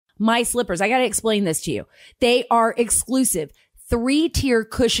My Slippers. I got to explain this to you. They are exclusive. 3-tier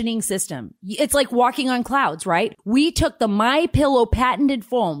cushioning system. It's like walking on clouds, right? We took the My Pillow patented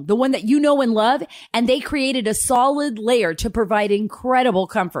foam, the one that you know and love, and they created a solid layer to provide incredible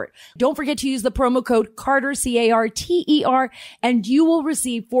comfort. Don't forget to use the promo code Carter, CARTER, and you will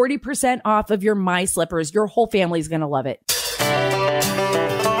receive 40% off of your My Slippers. Your whole family's going to love it.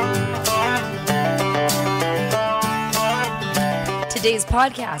 Today's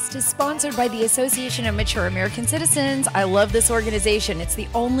podcast is sponsored by the Association of Mature American Citizens. I love this organization. It's the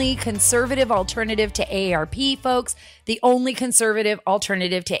only conservative alternative to AARP, folks. The only conservative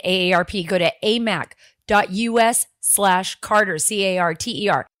alternative to AARP. Go to amac.us/Carter, CARTER.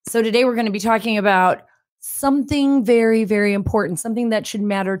 So today we're going to be talking about something very, very important, something that should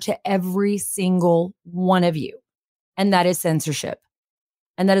matter to every single one of you, and that is censorship.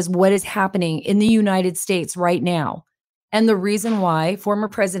 And that is what is happening in the United States right now. And the reason why former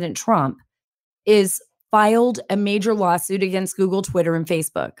President Trump is filed a major lawsuit against Google, Twitter, and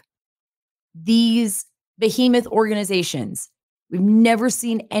Facebook. These behemoth organizations, we've never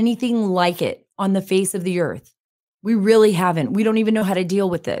seen anything like it on the face of the earth. We really haven't. We don't even know how to deal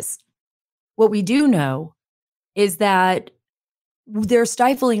with this. What we do know is that they're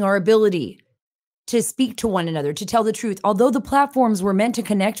stifling our ability to speak to one another, to tell the truth. Although the platforms were meant to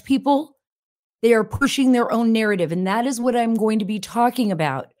connect people, they are pushing their own narrative. And that is what I'm going to be talking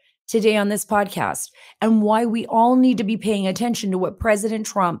about today on this podcast, and why we all need to be paying attention to what President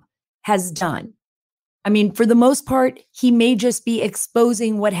Trump has done. I mean, for the most part, he may just be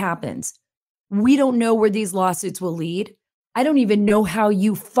exposing what happens. We don't know where these lawsuits will lead. I don't even know how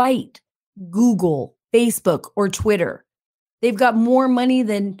you fight Google, Facebook, or Twitter. They've got more money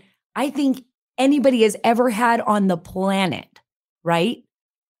than I think anybody has ever had on the planet, right?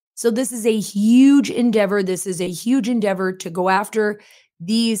 So this is a huge endeavor. This is a huge endeavor to go after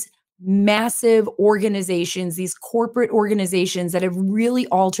these massive organizations, these corporate organizations that have really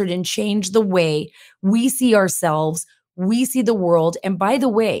altered and changed the way we see ourselves, we see the world, and by the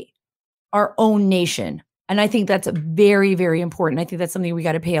way, our own nation. And I think that's very, very important. I think that's something we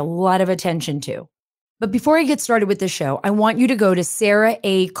got to pay a lot of attention to. But before I get started with the show, I want you to go to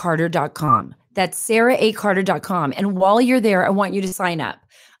sarahacarter.com. That's sarahacarter.com. And while you're there, I want you to sign up.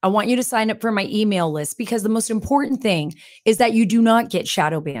 I want you to sign up for my email list, because the most important thing is that you do not get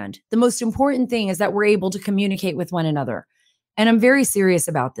shadow banned. The most important thing is that we're able to communicate with one another. And I'm very serious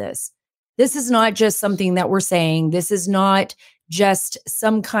about this. This is not just something that we're saying. This is not just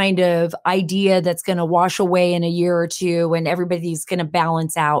some kind of idea that's going to wash away in a year or two and everybody's going to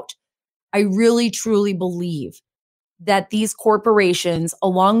balance out. I really, truly believe that these corporations,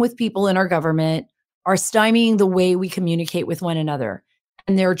 along with people in our government, are stymieing the way we communicate with one another.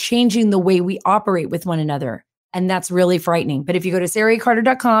 And they're changing the way we operate with one another. And that's really frightening. But if you go to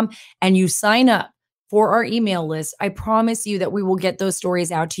sarahacarter.com and you sign up for our email list, I promise you that we will get those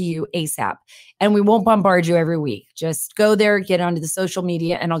stories out to you ASAP. And we won't bombard you every week. Just go there, get onto the social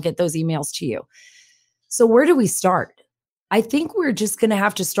media, and I'll get those emails to you. So where do we start? I think we're just going to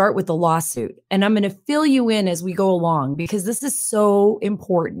have to start with the lawsuit. And I'm going to fill you in as we go along, because this is so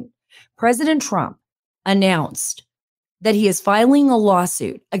important. President Trump announced that he is filing a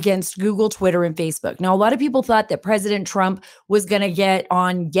lawsuit against Google, Twitter, and Facebook. Now, a lot of people thought that President Trump was going to get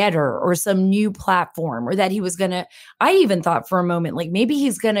on Getter or some new platform, or that he was going to, I even thought for a moment, like maybe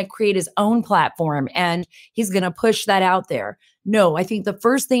he's going to create his own platform and he's going to push that out there. No, I think the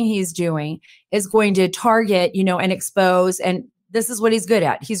first thing he's doing is going to target, and expose, and this is what he's good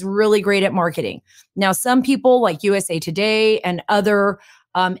at. He's really great at marketing. Now, some people like USA Today and other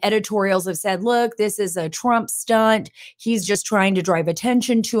editorials have said, look, this is a Trump stunt. He's just trying to drive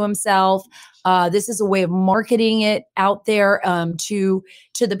attention to himself. This is a way of marketing it out there to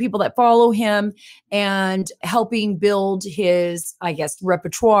the people that follow him and helping build his, I guess,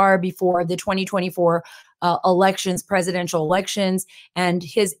 repertoire before the 2024 elections, presidential elections, and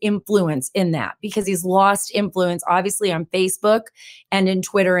his influence in that, because he's lost influence, obviously, on Facebook and in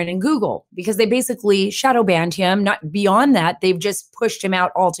Twitter and in Google, because they basically shadow banned him. Not beyond that, they've just pushed him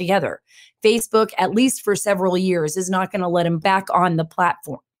out altogether. Facebook, at least for several years, is not going to let him back on the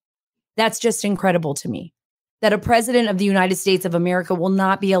platform. That's just incredible to me, that a president of the United States of America will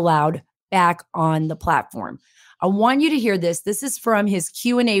not be allowed back on the platform. I want you to hear this. This is from his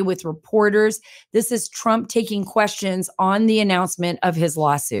Q&A with reporters. This is Trump taking questions on the announcement of his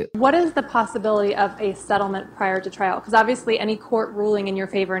lawsuit. What is the possibility of a settlement prior to trial? Because obviously any court ruling in your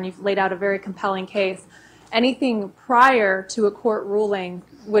favor, and you've laid out a very compelling case, anything prior to a court ruling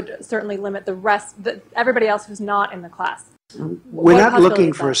would certainly limit everybody else who's not in the class. We're not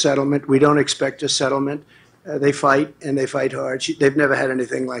looking for a settlement. We don't expect a settlement. They fight, and they fight hard. They've never had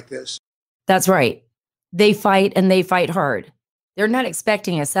anything like this. That's right. They fight, and they fight hard. They're not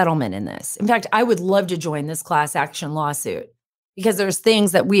expecting a settlement in this. In fact, I would love to join this class action lawsuit because there's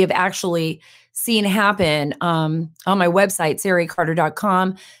things that we have actually seen happen on my website,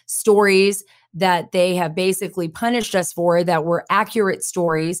 sarahcarter.com, stories that they have basically punished us for that were accurate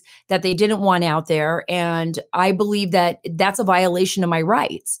stories that they didn't want out there. And I believe that that's a violation of my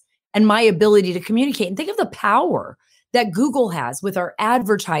rights and my ability to communicate. And think of the power that Google has with our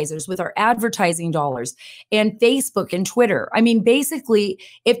advertisers, with our advertising dollars, and Facebook and Twitter. I mean, basically,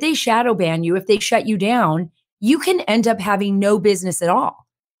 if they shadow ban you, if they shut you down, you can end up having no business at all.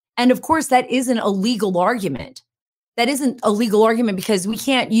 And of course, that isn't a legal argument. That isn't a legal argument because we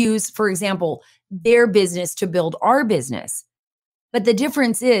can't use, for example, their business to build our business. But the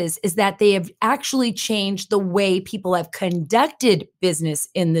difference is that they have actually changed the way people have conducted business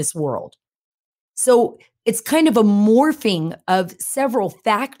in this world. So it's kind of a morphing of several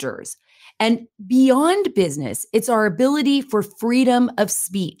factors. And beyond business, it's our ability for freedom of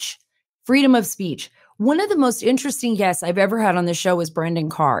speech. Freedom of speech. One of the most interesting guests I've ever had on the show was Brendan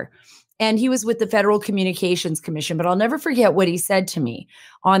Carr. And he was with the Federal Communications Commission, but I'll never forget what he said to me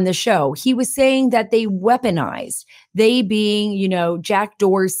on the show. He was saying that they weaponized, they being, Jack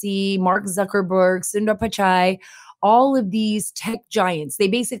Dorsey, Mark Zuckerberg, Sundar Pichai, all of these tech giants, they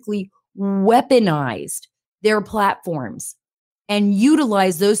basically weaponized their platforms and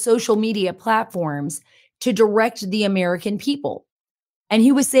utilized those social media platforms to direct the American people. And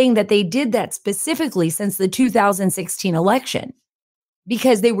he was saying that they did that specifically since the 2016 election.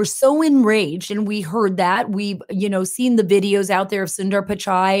 Because they were so enraged, and we heard that. We've, seen the videos out there of Sundar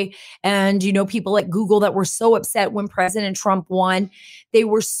Pichai and, people at Google that were so upset when President Trump won. They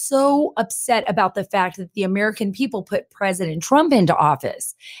were so upset about the fact that the American people put President Trump into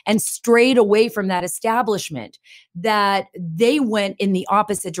office and strayed away from that establishment, that they went in the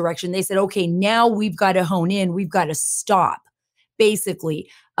opposite direction. They said, okay, now we've got to hone in. We've got to stop. Basically,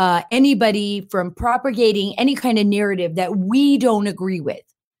 anybody from propagating any kind of narrative that we don't agree with,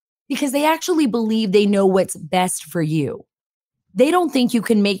 because they actually believe they know what's best for you. They don't think you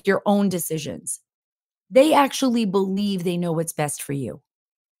can make your own decisions. They actually believe they know what's best for you.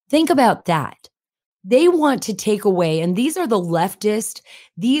 Think about that. They want to take away, and these are the leftists,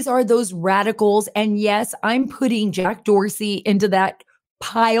 these are those radicals. And yes, I'm putting Jack Dorsey into that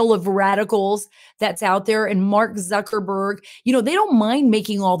pile of radicals that's out there, and Mark Zuckerberg. They don't mind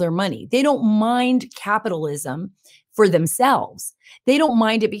making all their money. They don't mind capitalism for themselves. They don't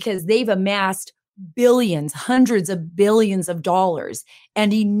mind it because they've amassed billions, hundreds of billions of dollars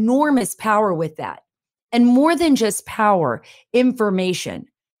and enormous power with that. And more than just power, information.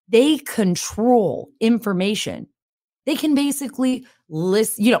 They control information. They can basically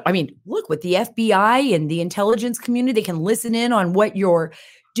listen, look, with the FBI and the intelligence community, they can listen in on what you're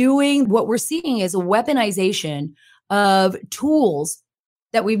doing. What we're seeing is a weaponization of tools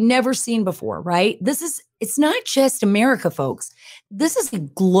that we've never seen before, right? It's not just America, folks. This is a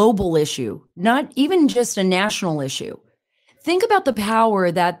global issue, not even just a national issue. Think about the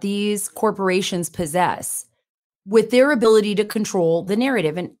power that these corporations possess with their ability to control the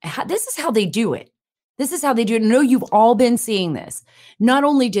narrative. And this is how they do it. This is how they do it. I know you've all been seeing this. Not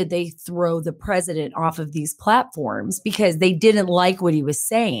only did they throw the president off of these platforms because they didn't like what he was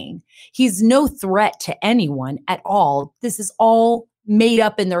saying, he's no threat to anyone at all. This is all made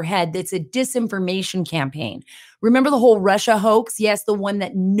up in their head. It's a disinformation campaign. Remember the whole Russia hoax? Yes, the one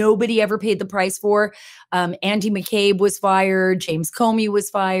that nobody ever paid the price for. Andy McCabe was fired. James Comey was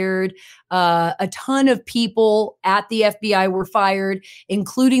fired. A ton of people at the FBI were fired,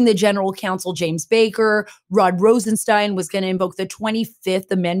 including the general counsel, James Baker. Rod Rosenstein was going to invoke the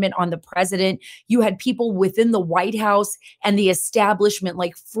 25th Amendment on the president. You had people within the White House and the establishment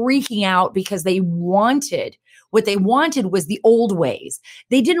freaking out because what they wanted was the old ways.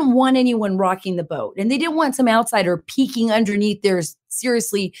 They didn't want anyone rocking the boat, and they didn't want some outsider peeking underneath their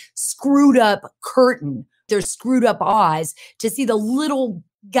seriously screwed up curtain, their screwed up Oz, to see the little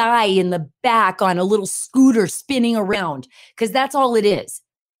guy in the back on a little scooter spinning around, because that's all it is.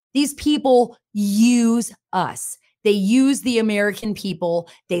 These people use us. They use the American people.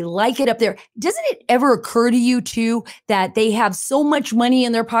 They like it up there. Doesn't it ever occur to you too that they have so much money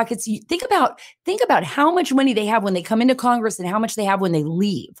in their pockets? You think about how much money they have when they come into Congress and how much they have when they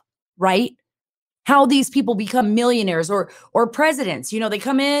leave, right? How these people become millionaires or presidents. They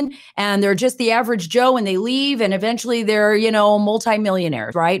come in and they're just the average Joe and they leave, and eventually they're,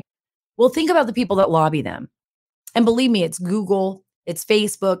 multimillionaires, right? Well, think about the people that lobby them. And believe me, it's Google, it's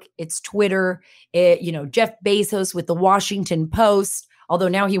Facebook, it's Twitter, Jeff Bezos with the Washington Post, although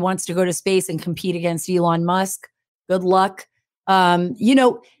now he wants to go to space and compete against Elon Musk. Good luck.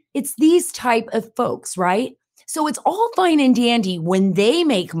 It's these type of folks, right? So it's all fine and dandy when they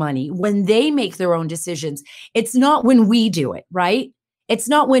make money, when they make their own decisions. It's not when we do it, right? It's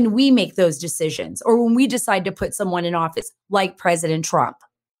not when we make those decisions or when we decide to put someone in office like President Trump.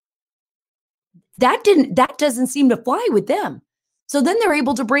 That doesn't seem to fly with them. So then they're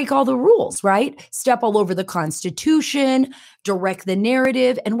able to break all the rules, right? Step all over the Constitution, direct the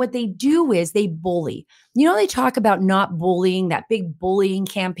narrative. And what they do is they bully. They talk about not bullying, that big bullying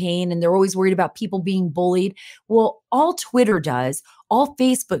campaign, and they're always worried about people being bullied. Well, all Twitter does, all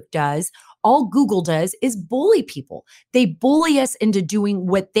Facebook does, all Google does is bully people. They bully us into doing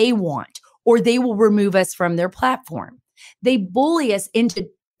what they want, or they will remove us from their platform. They bully us into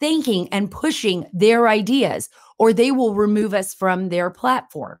thinking and pushing their ideas, or they will remove us from their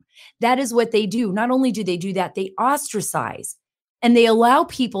platform. That is what they do. Not only do they do that, they ostracize and they allow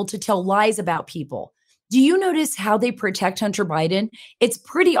people to tell lies about people. Do you notice how they protect Hunter Biden? It's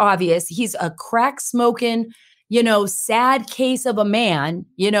pretty obvious. He's a crack smoking, sad case of a man,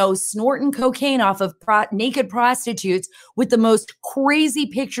 snorting cocaine off of naked prostitutes with the most crazy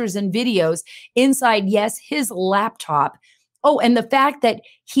pictures and videos inside, yes, his laptop. Oh, and the fact that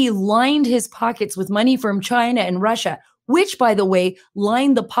he lined his pockets with money from China and Russia, which, by the way,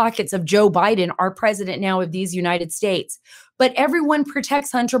 lined the pockets of Joe Biden, our president now of these United States. But everyone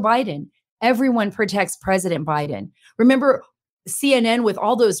protects Hunter Biden. Everyone protects President Biden. Remember CNN with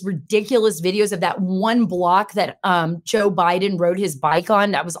all those ridiculous videos of that one block that Joe Biden rode his bike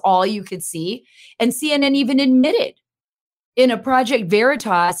on? That was all you could see. And CNN even admitted in a Project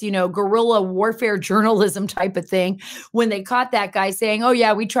Veritas, guerrilla warfare journalism type of thing, when they caught that guy saying, oh,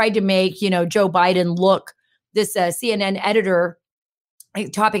 yeah, we tried to make, Joe Biden look, this CNN editor,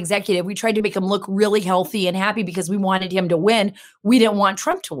 top executive, we tried to make him look really healthy and happy because we wanted him to win. We didn't want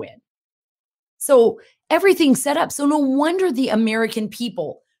Trump to win. So everything's set up. So no wonder the American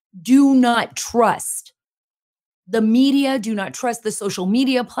people do not trust the media, do not trust the social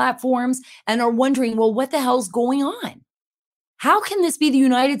media platforms, and are wondering, well, what the hell's going on? How can this be the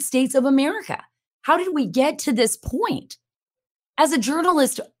United States of America? How did we get to this point? As a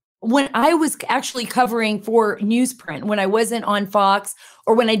journalist, when I was actually covering for newsprint, when I wasn't on Fox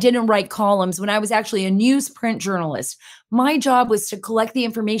or when I didn't write columns, when I was actually a newsprint journalist, my job was to collect the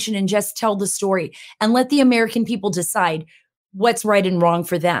information and just tell the story and let the American people decide what's right and wrong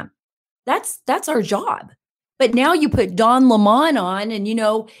for them. That's our job. But now you put Don Lemon on and,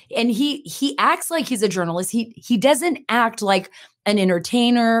 and he acts like he's a journalist. He doesn't act like an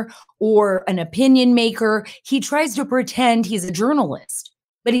entertainer or an opinion maker. He tries to pretend he's a journalist,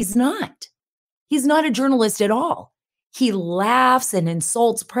 but he's not. He's not a journalist at all. He laughs and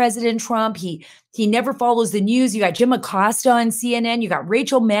insults President Trump. He never follows the news. You got Jim Acosta on CNN. You got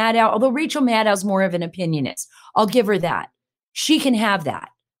Rachel Maddow, although Rachel Maddow's more of an opinionist. I'll give her that. She can have that.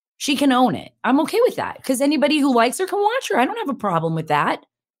 She can own it. I'm okay with that because anybody who likes her can watch her. I don't have a problem with that.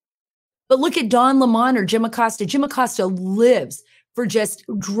 But look at Don Lemon or Jim Acosta. Jim Acosta lives for just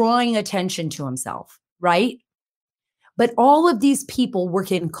drawing attention to himself, right? But all of these people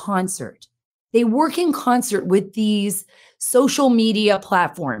work in concert. They work in concert with these social media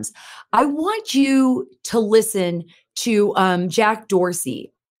platforms. I want you to listen to Jack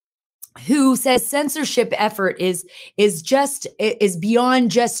Dorsey, who says censorship effort is beyond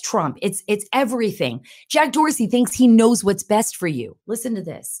just Trump. It's everything. Jack Dorsey thinks he knows what's best for you. Listen to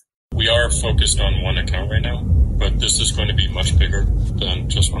this. We are focused on one account right now, but this is going to be much bigger than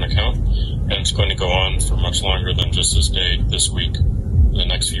just one account, and it's going to go on for much longer than just this day, this week, the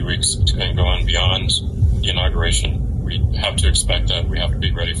next few weeks. It's going to go on beyond the inauguration. We have to expect that. We have to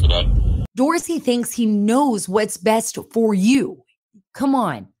be ready for that. Dorsey thinks he knows what's best for you. Come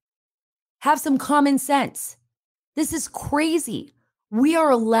on. Have some common sense. This is crazy. We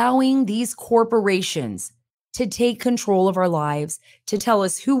are allowing these corporations to take control of our lives, to tell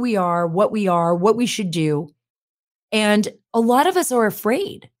us who we are, what we should do. And a lot of us are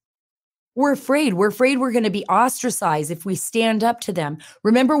afraid. We're afraid. We're afraid we're going to be ostracized if we stand up to them.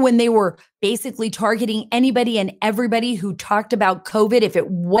 Remember when they were basically targeting anybody and everybody who talked about COVID? If it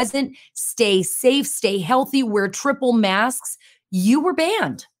wasn't stay safe, stay healthy, wear triple masks, you were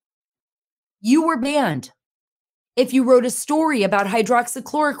banned. You were banned. If you wrote a story about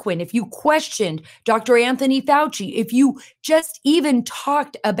hydroxychloroquine, if you questioned Dr. Anthony Fauci, if you just even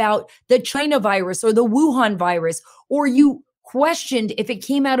talked about the China virus or the Wuhan virus, or you questioned if it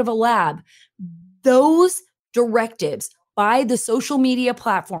came out of a lab, those directives by the social media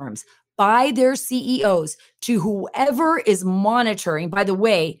platforms, by their CEOs to whoever is monitoring. By the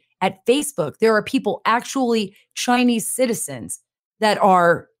way, at Facebook, there are people, actually Chinese citizens, that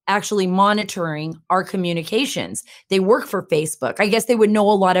are actually monitoring our communications. They work for Facebook. I guess they would know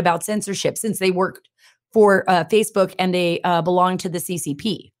a lot about censorship since they worked for Facebook and they belong to the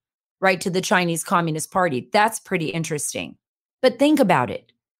CCP, right? To the Chinese Communist Party. That's pretty interesting. But think about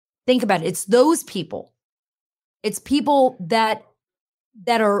it. Think about it. It's those people. It's people that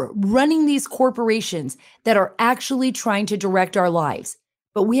are running these corporations that are actually trying to direct our lives.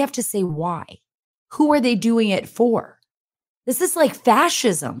 But we have to say why. Who are they doing it for? This is like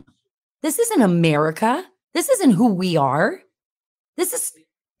fascism. This isn't America. This isn't who we are. This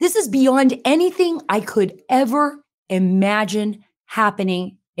is beyond anything I could ever imagine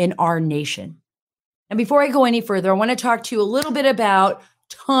happening in our nation. And before I go any further, I want to talk to you a little bit about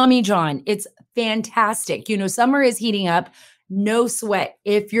Tommy John. It's fantastic. You know, summer is heating up. No sweat.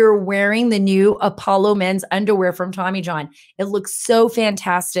 If you're wearing the new Apollo men's underwear from Tommy John, it looks so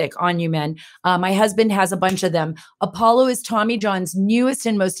fantastic on you men. My husband has a bunch of them. Apollo is Tommy John's newest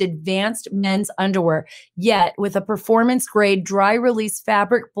and most advanced men's underwear, yet with a performance grade dry release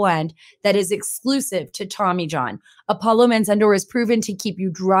fabric blend that is exclusive to Tommy John. Apollo men's underwear is proven to keep you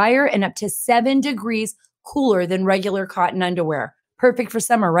drier and up to 7 degrees cooler than regular cotton underwear. Perfect for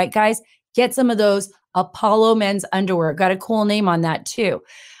summer, right, guys? Get some of those Apollo men's underwear. Got a cool name on that too.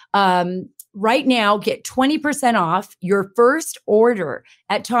 Right now, get 20% off your first order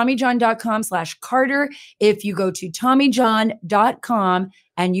at TommyJohn.com/Carter. If you go to TommyJohn.com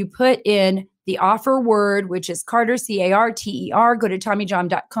and you put in the offer word, which is Carter, CARTER, go to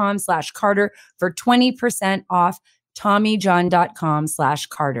TommyJohn.com/Carter for 20% off.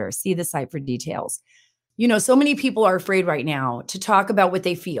 TommyJohn.com/Carter. See the site for details. You know, so many people are afraid right now to talk about what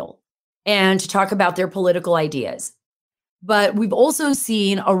they feel and to talk about their political ideas. But we've also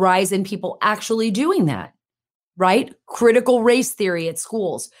seen a rise in people actually doing that, right? Critical race theory at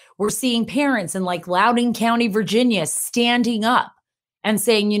schools. We're seeing parents in like Loudoun County, Virginia, standing up and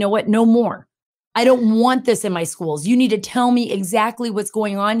saying, you know what, no more. I don't want this in my schools. You need to tell me exactly what's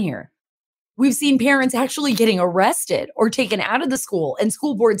going on here. We've seen parents actually getting arrested or taken out of the school and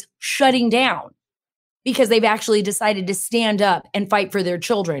school boards shutting down because they've actually decided to stand up and fight for their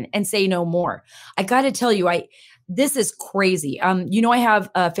children and say no more. I got to tell you, this is crazy. You know, I have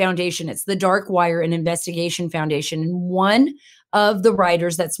a foundation. It's the Dark Wire and Investigation Foundation. And one of the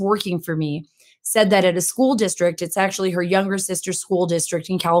writers that's working for me said that at a school district, it's actually her younger sister's school district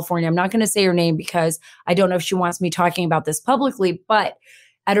in California. I'm not going to say her name because I don't know if she wants me talking about this publicly, but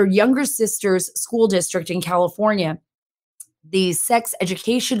at her younger sister's school district in California, the sex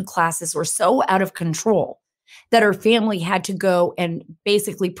education classes were so out of control that her family had to go and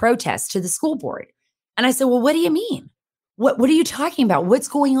basically protest to the school board. And I said, well, what do you mean? What are you talking about? What's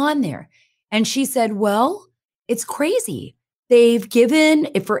going on there? And she said, well, it's crazy. They've given,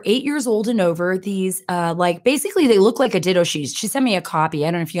 for 8 years old and over, these basically they look like a ditto sheets. She sent me a copy.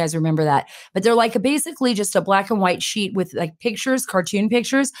 I don't know if you guys remember that, but they're like basically just a black and white sheet with like pictures, cartoon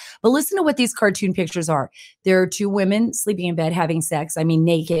pictures. But listen to what these cartoon pictures are. There are 2 women sleeping in bed having sex. I mean,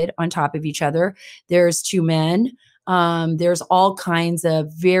 naked on top of each other. There's 2 men. There's all kinds of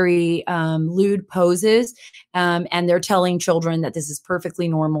very lewd poses, and they're telling children that this is perfectly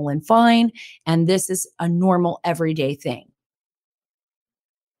normal and fine, and this is a normal everyday thing.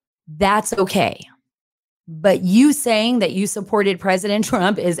 That's okay. But you saying that you supported President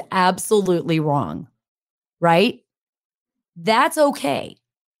Trump is absolutely wrong, right? That's okay.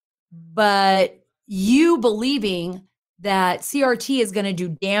 But you believing that CRT is going to do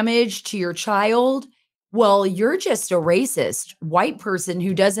damage to your child, well, you're just a racist white person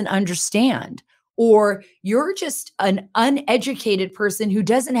who doesn't understand, or you're just an uneducated person who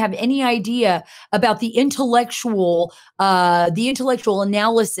doesn't have any idea about the intellectual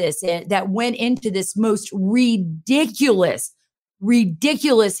analysis that went into this most ridiculous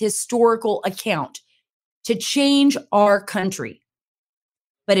historical account to change our country.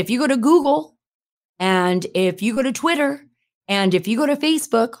 But if you go to Google and if you go to Twitter and if you go to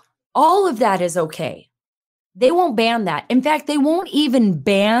Facebook, all of that is okay. They won't ban that. In fact, they won't even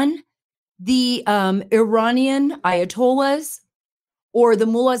ban the Iranian ayatollahs or the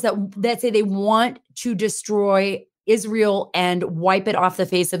mullahs that say they want to destroy Israel and wipe it off the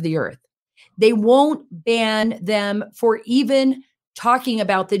face of the earth. They won't ban them for even talking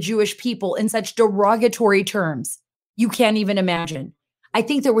about the Jewish people in such derogatory terms. You can't even imagine. I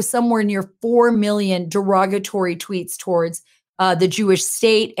think there was somewhere near 4 million derogatory tweets towards the Jewish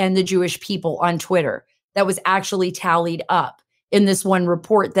state and the Jewish people on Twitter that was actually tallied up in this one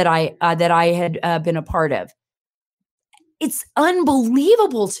report that I had been a part of. It's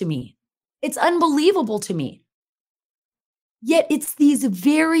unbelievable to me. It's unbelievable to me. Yet it's these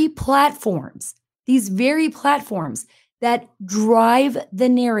very platforms that drive the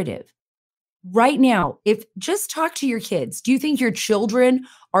narrative. Right now, if just talk to your kids, do you think your children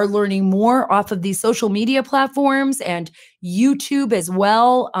are learning more off of these social media platforms and YouTube as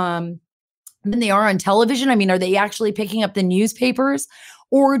well than they are on television? I mean, are they actually picking up the newspapers,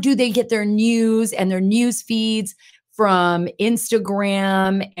 or do they get their news and their news feeds from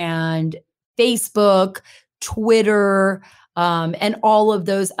Instagram and Facebook, Twitter, and all of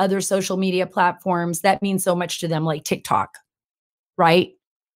those other social media platforms that mean so much to them, like TikTok, right?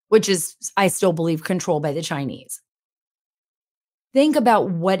 Which is, I still believe, controlled by the Chinese. Think about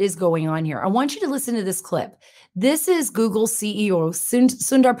what is going on here. I want you to listen to this clip. This is Google CEO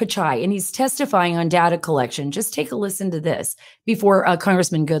Sundar Pichai, and he's testifying on data collection. Just take a listen to this before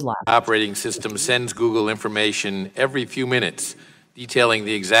Congressman Goodlatte. Operating system sends Google information every few minutes, detailing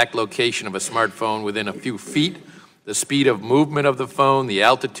the exact location of a smartphone within a few feet, the speed of movement of the phone, the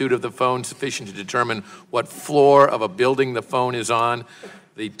altitude of the phone sufficient to determine what floor of a building the phone is on,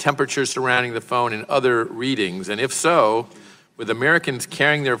 the temperature surrounding the phone, and other readings. And if so, with Americans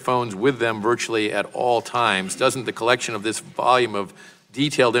carrying their phones with them virtually at all times, doesn't the collection of this volume of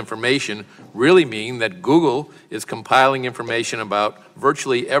detailed information really mean that Google is compiling information about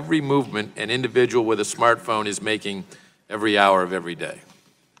virtually every movement an individual with a smartphone is making every hour of every day?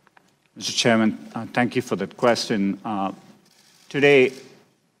 Mr. Chairman, thank you for that question. Today,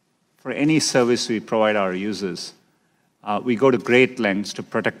 for any service we provide our users, we go to great lengths to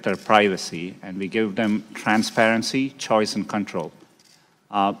protect their privacy, and we give them transparency, choice, and control.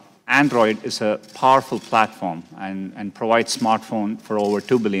 Android is a powerful platform and provides smartphone for over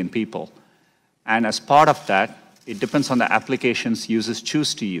 2 billion people. And as part of that, it depends on the applications users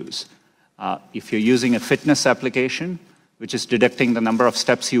choose to use. If you're using a fitness application, which is detecting the number of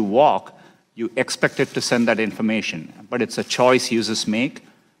steps you walk, you expect it to send that information. But it's a choice users make.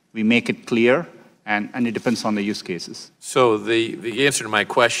 We make it clear, and it depends on the use cases. So the answer to my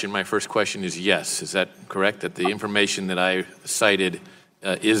question, my first question, is yes. Is that correct, that the information that I cited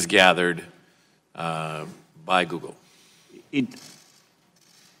is gathered by Google?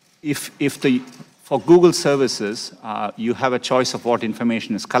 For Google services, you have a choice of what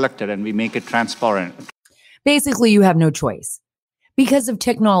information is collected, and we make it transparent. Basically, you have no choice because of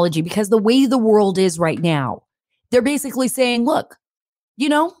technology, because the way the world is right now. They're basically saying, look,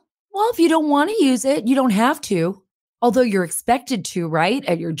 well, if you don't want to use it, you don't have to, although you're expected to, right?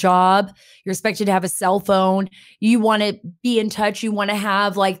 At your job, you're expected to have a cell phone. You want to be in touch. You want to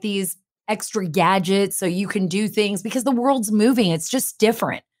have like these extra gadgets so you can do things because the world's moving. It's just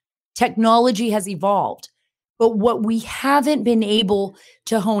different. Technology has evolved. But what we haven't been able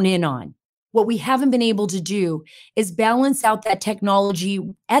to hone in on, what we haven't been able to do is balance out that technology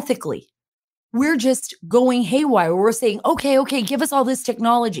ethically. We're just going haywire. We're saying, okay, give us all this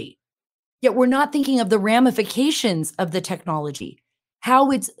technology. Yet we're not thinking of the ramifications of the technology, how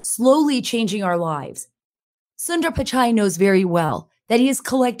it's slowly changing our lives. Sundar Pichai knows very well that he is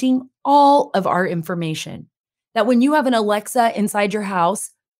collecting all of our information, that when you have an Alexa inside your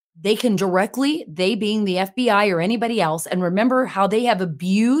house, they can directly, they being the FBI or anybody else, and remember how they have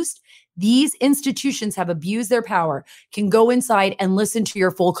abused, these institutions have abused their power, can go inside and listen to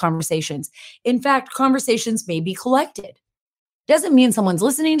your full conversations. In fact, conversations may be collected. Doesn't mean someone's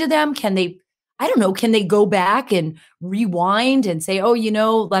listening to them. Can they go back and rewind and say, oh,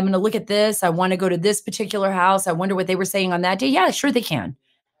 I'm going to look at this. I want to go to this particular house. I wonder what they were saying on that day. Yeah, sure they can.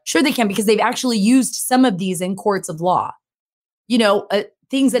 Sure they can, because they've actually used some of these in courts of law,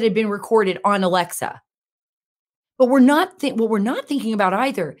 things that had been recorded on Alexa. But what we're not thinking about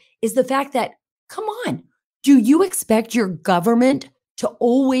either is the fact that, come on, do you expect your government to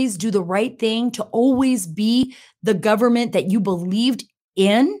always do the right thing, to always be the government that you believed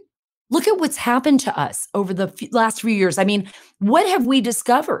in? Look at what's happened to us over the last few years. I mean, what have we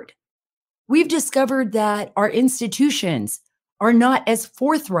discovered? We've discovered that our institutions are not as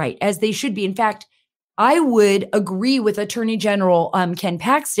forthright as they should be. In fact, I would agree with Attorney General Ken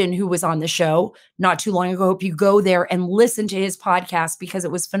Paxton, who was on the show not too long ago. I hope you go there and listen to his podcast because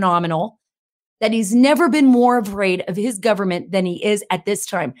it was phenomenal, that he's never been more afraid of his government than he is at this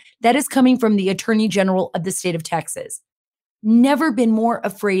time. That is coming from the Attorney General of the state of Texas. Never been more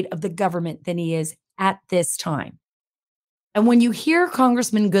afraid of the government than he is at this time. And when you hear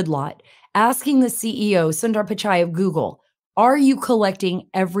Congressman Goodlatte asking the CEO, Sundar Pichai of Google, are you collecting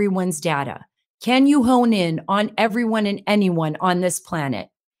everyone's data? Can you hone in on everyone and anyone on this planet?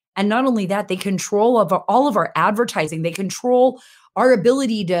 And not only that, they control all of our advertising. They control our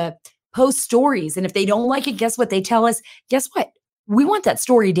ability to post stories. And if they don't like it, guess what? They tell us, guess what? We want that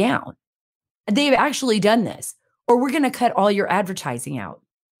story down. They've actually done this. Or we're going to cut all your advertising out.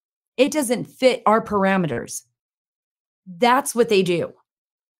 It doesn't fit our parameters. That's what they do.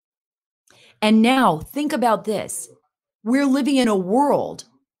 And now think about this. We're living in a world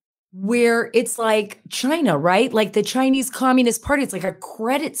where it's like China, right? Like the Chinese Communist Party, it's like a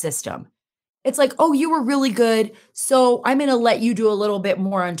credit system. It's like, oh, you were really good, so I'm going to let you do a little bit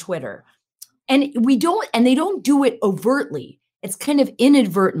more on Twitter. And they don't do it overtly. It's kind of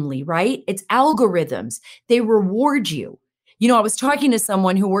inadvertently, right? It's algorithms. They reward you. You know, I was talking to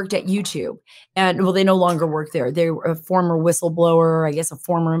someone who worked at YouTube, and well, they no longer work there. They were a former whistleblower, I guess a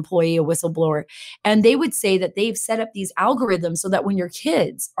former employee, a whistleblower. And they would say that they've set up these algorithms so that when your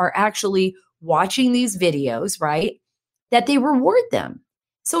kids are actually watching these videos, right, that they reward them.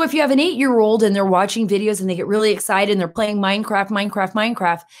 So if you have an 8-year-old and they're watching videos and they get really excited and they're playing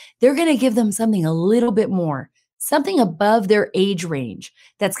Minecraft, they're going to give them something a little bit more, something above their age range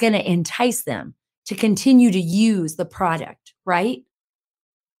that's going to entice them to continue to use the product, right?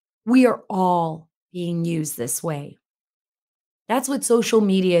 We are all being used this way. That's what social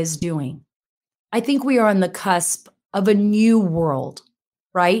media is doing. I think we are on the cusp of a new world,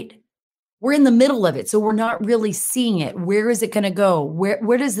 right? We're in the middle of it, so we're not really seeing it. Where is it going to go?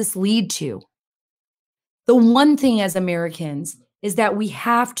 Where does this lead to? The one thing as Americans is that we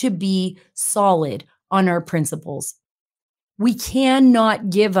have to be solid on our principles. We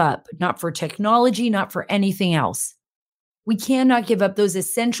cannot give up, not for technology, not for anything else. We cannot give up those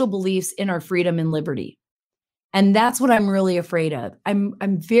essential beliefs in our freedom and liberty. And that's what I'm really afraid of. I'm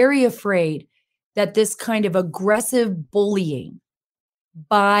very afraid that this kind of aggressive bullying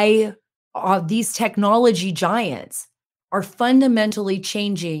by these technology giants are fundamentally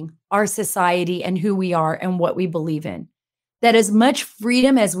changing our society and who we are and what we believe in. That as much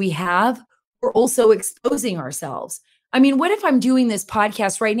freedom as we have, we're also exposing ourselves. I mean, what if I'm doing this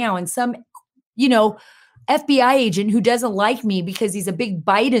podcast right now and some, FBI agent who doesn't like me because he's a big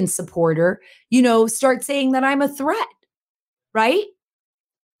Biden supporter, starts saying that I'm a threat, right?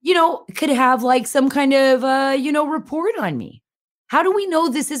 Could have like some kind of, report on me. How do we know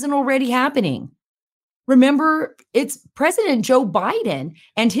this isn't already happening? Remember, it's President Joe Biden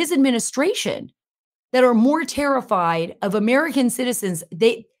and his administration that are more terrified of American citizens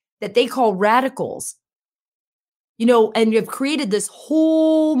that they call radicals. And you've created this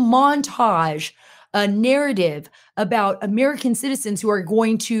whole montage, a narrative about American citizens who are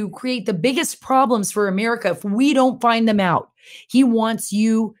going to create the biggest problems for America if we don't find them out. He wants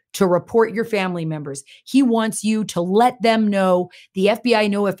you to report your family members. He wants you to let them know, the FBI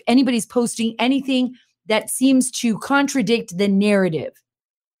know, if anybody's posting anything that seems to contradict the narrative.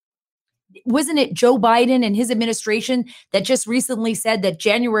 Wasn't it Joe Biden and his administration that just recently said that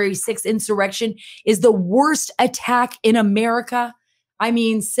January 6th insurrection is the worst attack in America? I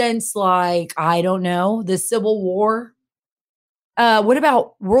mean, since the Civil War. What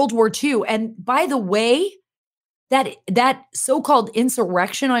about World War II? And by the way, that so-called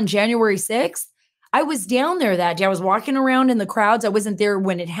insurrection on January 6th, I was down there that day. I was walking around in the crowds. I wasn't there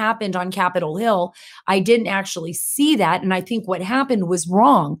when it happened on Capitol Hill. I didn't actually see that. And I think what happened was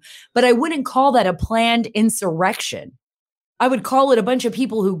wrong. But I wouldn't call that a planned insurrection. I would call it a bunch of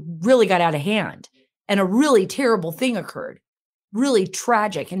people who really got out of hand and a really terrible thing occurred. Really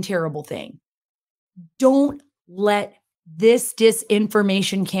tragic and terrible thing. Don't let this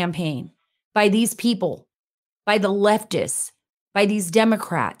disinformation campaign by these people, by the leftists, by these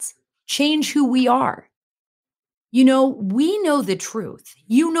Democrats, change who we are. We know the truth.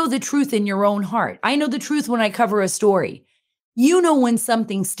 You know the truth in your own heart. I know the truth when I cover a story. You know when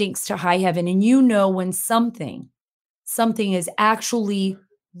something stinks to high heaven, and you know when something is actually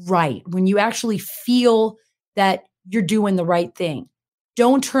right, when you actually feel that you're doing the right thing.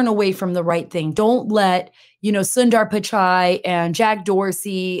 Don't turn away from the right thing. Don't let, Sundar Pichai and Jack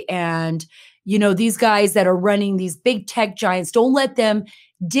Dorsey and, these guys that are running these big tech giants, don't let them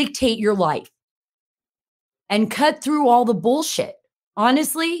dictate your life and cut through all the bullshit.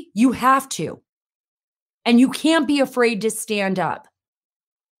 Honestly, you have to. And you can't be afraid to stand up.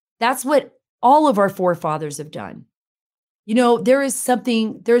 That's what all of our forefathers have done.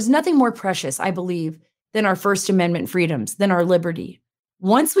 There's nothing more precious, I believe, than our First Amendment freedoms, than our liberty.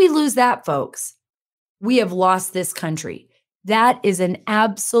 Once we lose that, folks, we have lost this country. That is an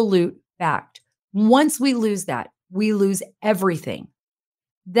absolute fact. Once we lose that, we lose everything.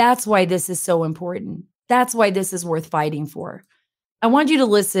 That's why this is so important. That's why this is worth fighting for. I want you to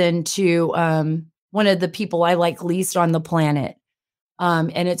listen to one of the people I like least on the planet.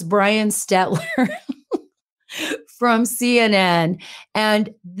 And it's Brian Stelter from CNN.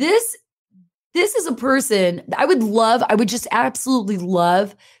 And this is a person I would just absolutely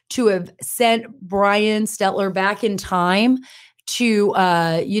love to have sent Brian Stelter back in time to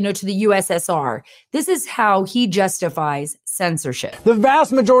to the USSR. This is how he justifies censorship. The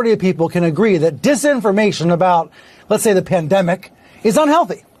vast majority of people can agree that disinformation about, let's say, the pandemic is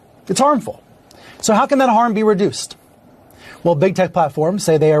unhealthy. It's harmful. So how can that harm be reduced? Well, big tech platforms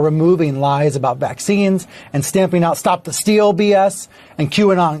say they are removing lies about vaccines and stamping out Stop the Steal BS and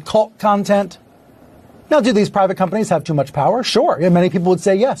QAnon cult content. Now, do these private companies have too much power? Sure. And many people would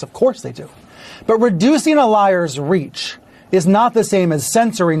say yes, of course they do. But reducing a liar's reach is not the same as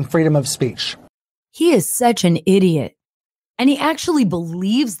censoring freedom of speech. He is such an idiot. And he actually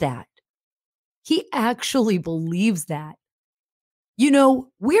believes that. He actually believes that.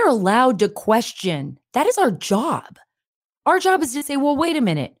 We're allowed to question. That is our job. Our job is to say, well, wait a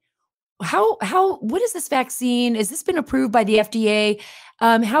minute. What is this vaccine? Has this been approved by the FDA?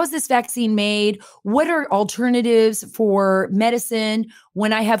 How is this vaccine made? What are alternatives for medicine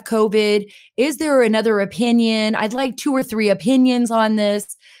when I have COVID? Is there another opinion? I'd like 2 or 3 opinions on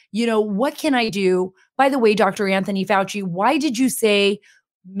this. What can I do? By the way, Dr. Anthony Fauci, why did you say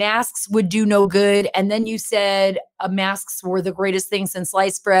masks would do no good? And then you said masks were the greatest thing since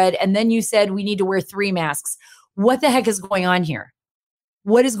sliced bread. And then you said we need to wear 3 masks. What the heck is going on here?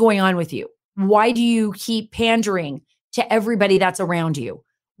 What is going on with you? Why do you keep pandering to everybody that's around you?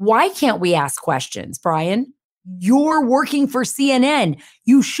 Why can't we ask questions, Brian? You're working for CNN.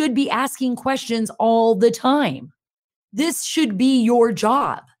 You should be asking questions all the time. This should be your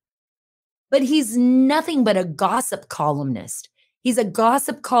job. But he's nothing but a gossip columnist. He's a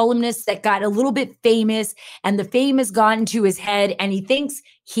gossip columnist that got a little bit famous, and the fame has gotten to his head, and he thinks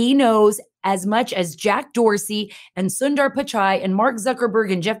he knows as much as Jack Dorsey and Sundar Pichai and Mark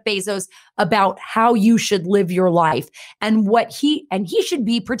Zuckerberg and Jeff Bezos about how you should live your life and what he should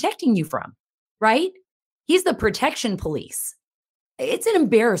be protecting you from, right? He's the protection police. It's an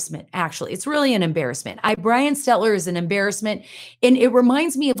embarrassment, actually. It's really an embarrassment. Brian Stelter is an embarrassment. And it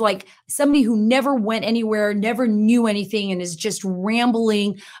reminds me of like somebody who never went anywhere, never knew anything, and is just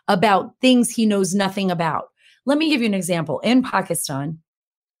rambling about things he knows nothing about. Let me give you an example. In Pakistan,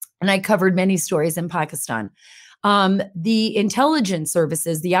 and I covered many stories in Pakistan, the intelligence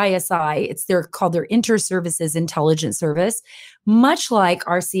services, the ISI, they're called their Inter-Services Intelligence Service, much like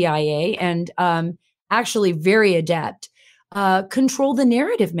our CIA, and actually very adept, control the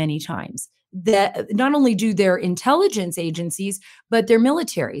narrative many times. That not only do their intelligence agencies, but their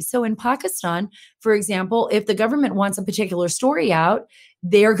military. So in Pakistan, for example, if the government wants a particular story out,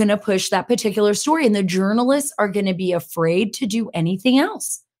 they're going to push that particular story, and the journalists are going to be afraid to do anything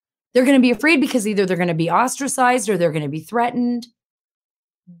else. They're going to be afraid because either they're going to be ostracized or they're going to be threatened.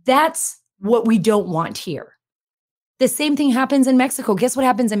 That's what we don't want here. The same thing happens in Mexico. Guess what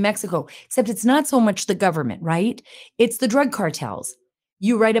happens in Mexico? Except it's not so much the government, right? It's the drug cartels.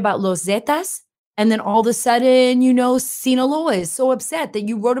 You write about Los Zetas, and then all of a sudden, Sinaloa is so upset that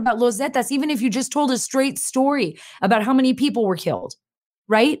you wrote about Los Zetas, even if you just told a straight story about how many people were killed,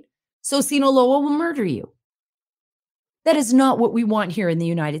 right? So Sinaloa will murder you. That is not what we want here in the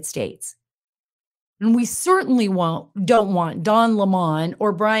United States. And we certainly don't want Don Lemon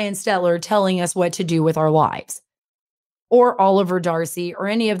or Brian Stelter telling us what to do with our lives, or Oliver Darcy or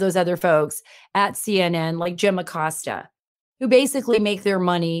any of those other folks at CNN like Jim Acosta, who basically make their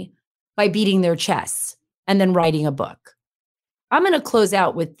money by beating their chests and then writing a book. I'm going to close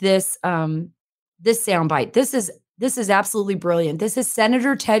out with this soundbite. This is absolutely brilliant. This is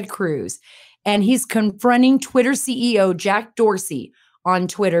Senator Ted Cruz, and he's confronting Twitter CEO Jack Dorsey on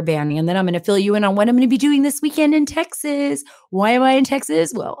Twitter banning. And then I'm going to fill you in on what I'm going to be doing this weekend in Texas. Why am I in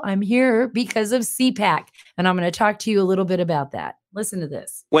Texas? Well, I'm here because of CPAC, and I'm going to talk to you a little bit about that. Listen to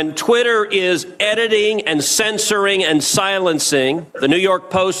this. When Twitter is editing and censoring and silencing the New York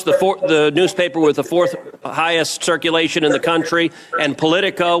Post, the newspaper with the 4th highest circulation in the country, and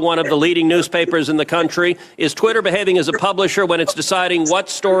Politico, one of the leading newspapers in the country, is Twitter behaving as a publisher when it's deciding what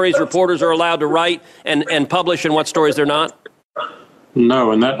stories reporters are allowed to write and publish and what stories they're not?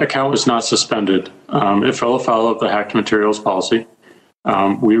 No, and that account was not suspended. It fell afoul of the hacked materials policy.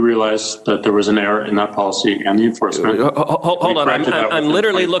 We realized that there was an error in that policy and the enforcement. Hold on. I'm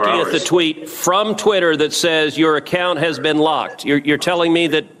literally looking at the tweet from Twitter that says your account has been locked. You're telling me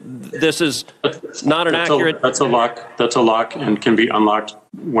that this is not an accurate... That's a lock and can be unlocked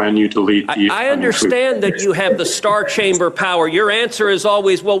when you delete the... I understand that you have the star chamber power. Your answer is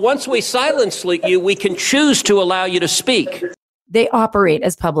always, well, once we silence you, we can choose to allow you to speak. They operate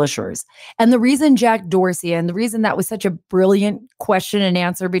as publishers. And the reason Jack Dorsey, and the reason that was such a brilliant question and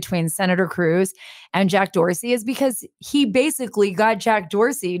answer between Senator Cruz and Jack Dorsey, is because he basically got Jack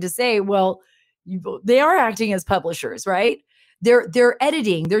Dorsey to say, well, they are acting as publishers, right? They're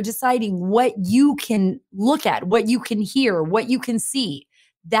editing, they're deciding what you can look at, what you can hear, what you can see.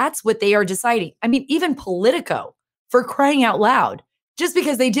 That's what they are deciding. I mean, even Politico, for crying out loud, just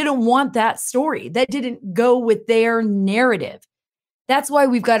because they didn't want that story, that didn't go with their narrative. That's why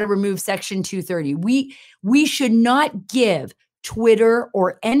we've got to remove Section 230. We should not give Twitter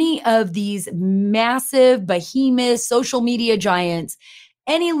or any of these massive behemoth social media giants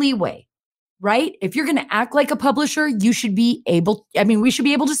any leeway, right? If you're going to act like a publisher, you should be able, we should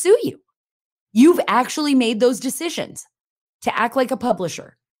be able to sue you. You've actually made those decisions to act like a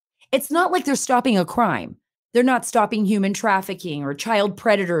publisher. It's not like they're stopping a crime. They're not stopping human trafficking or child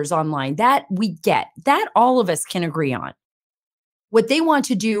predators online. That we get. That all of us can agree on. What they want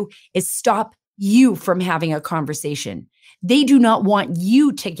to do is stop you from having a conversation. They do not want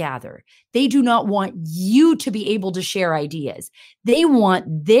you to gather. They do not want you to be able to share ideas. They want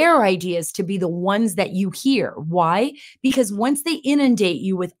their ideas to be the ones that you hear. Why? Because once they inundate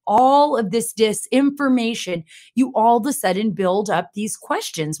you with all of this disinformation, you all of a sudden build up these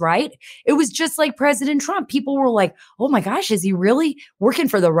questions, right? It was just like President Trump. People were like, oh my gosh, is he really working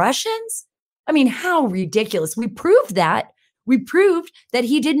for the Russians? I mean, how ridiculous. We proved that. We proved that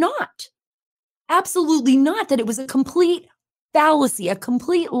he did not. Absolutely not, that it was a complete fallacy, a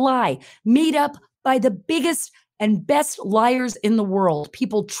complete lie made up by the biggest and best liars in the world.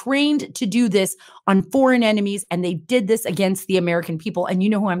 People trained to do this on foreign enemies, and they did this against the American people. And you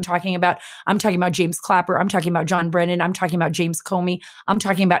know who I'm talking about? I'm talking about James Clapper. I'm talking about John Brennan. I'm talking about James Comey. I'm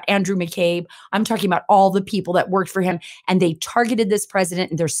talking about Andrew McCabe. I'm talking about all the people that worked for him. And they targeted this president,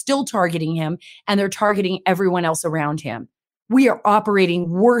 and they're still targeting him, and they're targeting everyone else around him. We are operating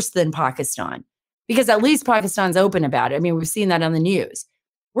worse than Pakistan. Because at least Pakistan's open about it. I mean, we've seen that on the news.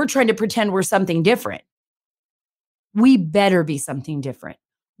 We're trying to pretend we're something different. We better be something different.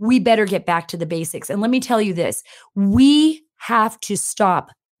 We better get back to the basics. And let me tell you this, we have to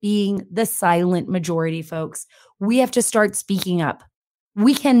stop being the silent majority, folks. We have to start speaking up.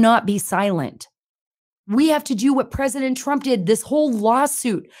 We cannot be silent. We have to do what President Trump did. This whole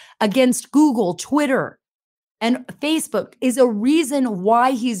lawsuit against Google, Twitter, and Facebook is a reason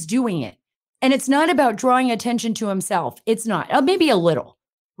why he's doing it. And it's not about drawing attention to himself. It's not. Maybe a little,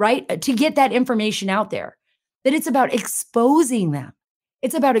 right? To get that information out there. But it's about exposing them.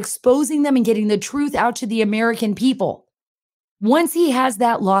 It's about exposing them and getting the truth out to the American people. Once he has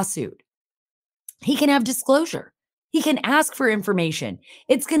that lawsuit, he can have disclosure. He can ask for information.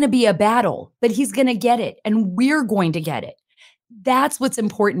 It's going to be a battle, but he's going to get it, and we're going to get it. That's what's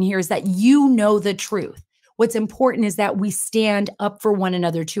important here, is that you know the truth. What's important is that we stand up for one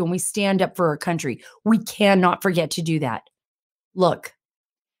another too, and we stand up for our country. We cannot forget to do that. Look,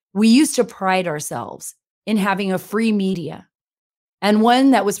 we used to pride ourselves in having a free media, and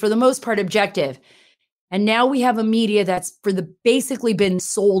one that was for the most part objective. And now we have a media that's basically been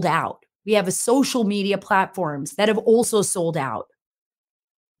sold out. We have a social media platforms that have also sold out.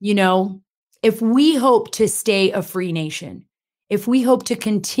 You know, if we hope to stay a free nation, if we hope to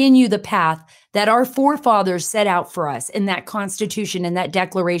continue the path that our forefathers set out for us in that Constitution and that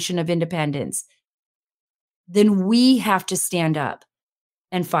Declaration of Independence, then we have to stand up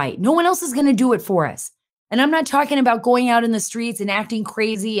and fight. No one else is going to do it for us. And I'm not talking about going out in the streets and acting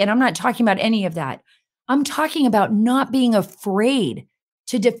crazy, and I'm not talking about any of that. I'm talking about not being afraid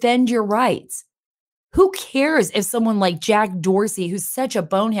to defend your rights. Who cares if someone like Jack Dorsey, who's such a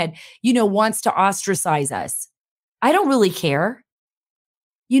bonehead, wants to ostracize us? I don't really care.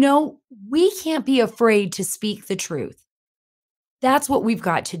 We can't be afraid to speak the truth. That's what we've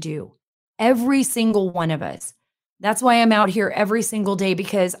got to do. Every single one of us. That's why I'm out here every single day,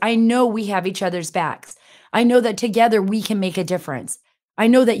 because I know we have each other's backs. I know that together we can make a difference. I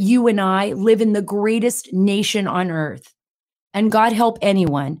know that you and I live in the greatest nation on earth. And God help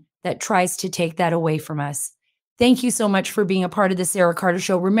anyone that tries to take that away from us. Thank you so much for being a part of the Sarah Carter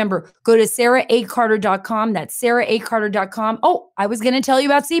Show. Remember, go to sarahacarter.com. That's sarahacarter.com. Oh, I was going to tell you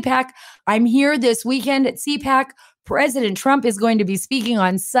about CPAC. I'm here this weekend at CPAC. President Trump is going to be speaking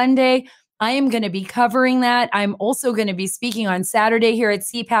on Sunday. I am going to be covering that. I'm also going to be speaking on Saturday here at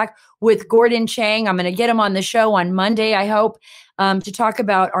CPAC with Gordon Chang. I'm going to get him on the show on Monday, I hope, to talk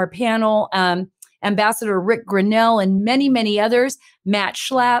about our panel, Ambassador Rick Grinnell and many, many others, Matt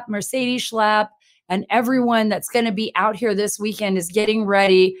Schlapp, Mercedes Schlapp, and everyone that's going to be out here this weekend is getting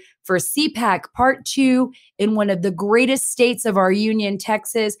ready for CPAC Part 2 in one of the greatest states of our union,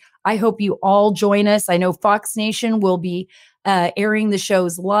 Texas. I hope you all join us. I know Fox Nation will be airing the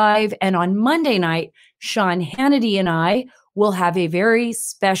shows live. And on Monday night, Sean Hannity and I will have a very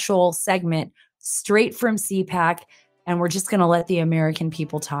special segment straight from CPAC. And we're just going to let the American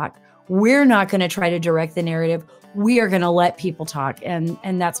people talk. We're not going to try to direct the narrative. We are going to let people talk.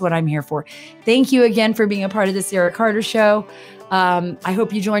 And that's what I'm here for. Thank you again for being a part of the Sarah Carter Show. I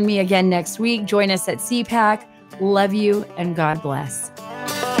hope you join me again next week. Join us at CPAC. Love you and God bless.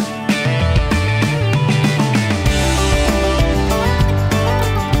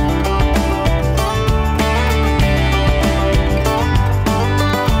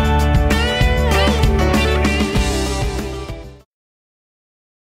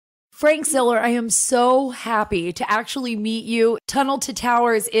 Frank Siller, I am so happy to actually meet you. Tunnel to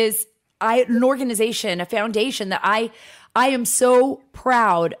Towers is an organization, a foundation that I am so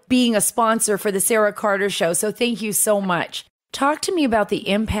proud being a sponsor for the Sarah Carter Show. So thank you so much. Talk to me about the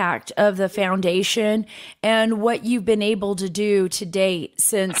impact of the foundation and what you've been able to do to date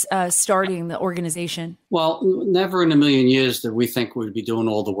since starting the organization. Well, never in a million years did we think we'd be doing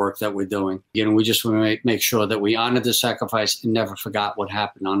all the work that we're doing. We just want to make sure that we honored the sacrifice and never forgot what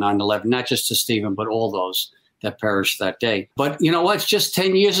happened on 9/11, not just to Stephen, but all those that perished that day. But you know what? Just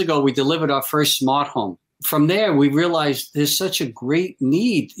 10 years ago, we delivered our first smart home. From there, we realized there's such a great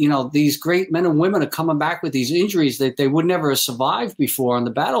need. These great men and women are coming back with these injuries that they would never have survived before on the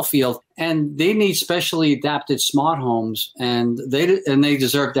battlefield. And they need specially adapted smart homes, and they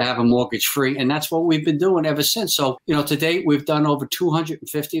deserve to have a mortgage-free. And that's what we've been doing ever since. So, to date, we've done over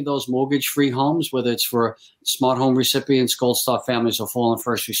 250 of those mortgage-free homes, whether it's for smart home recipients, Gold Star families, or fallen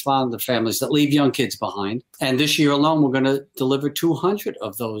first responder families that leave young kids behind. And this year alone, we're going to deliver 200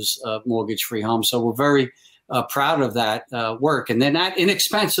 of those mortgage-free homes. So we're very proud of that work. And they're not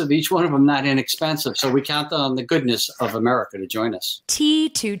inexpensive, each one of them not inexpensive. So we count on the goodness of America to join us.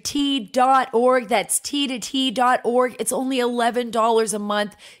 T2T.org. That's T2T.org. It's only $11 a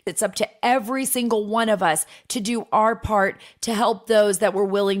month. It's up to every single one of us to do our part to help those that were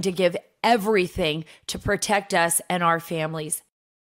willing to give everything to protect us and our families.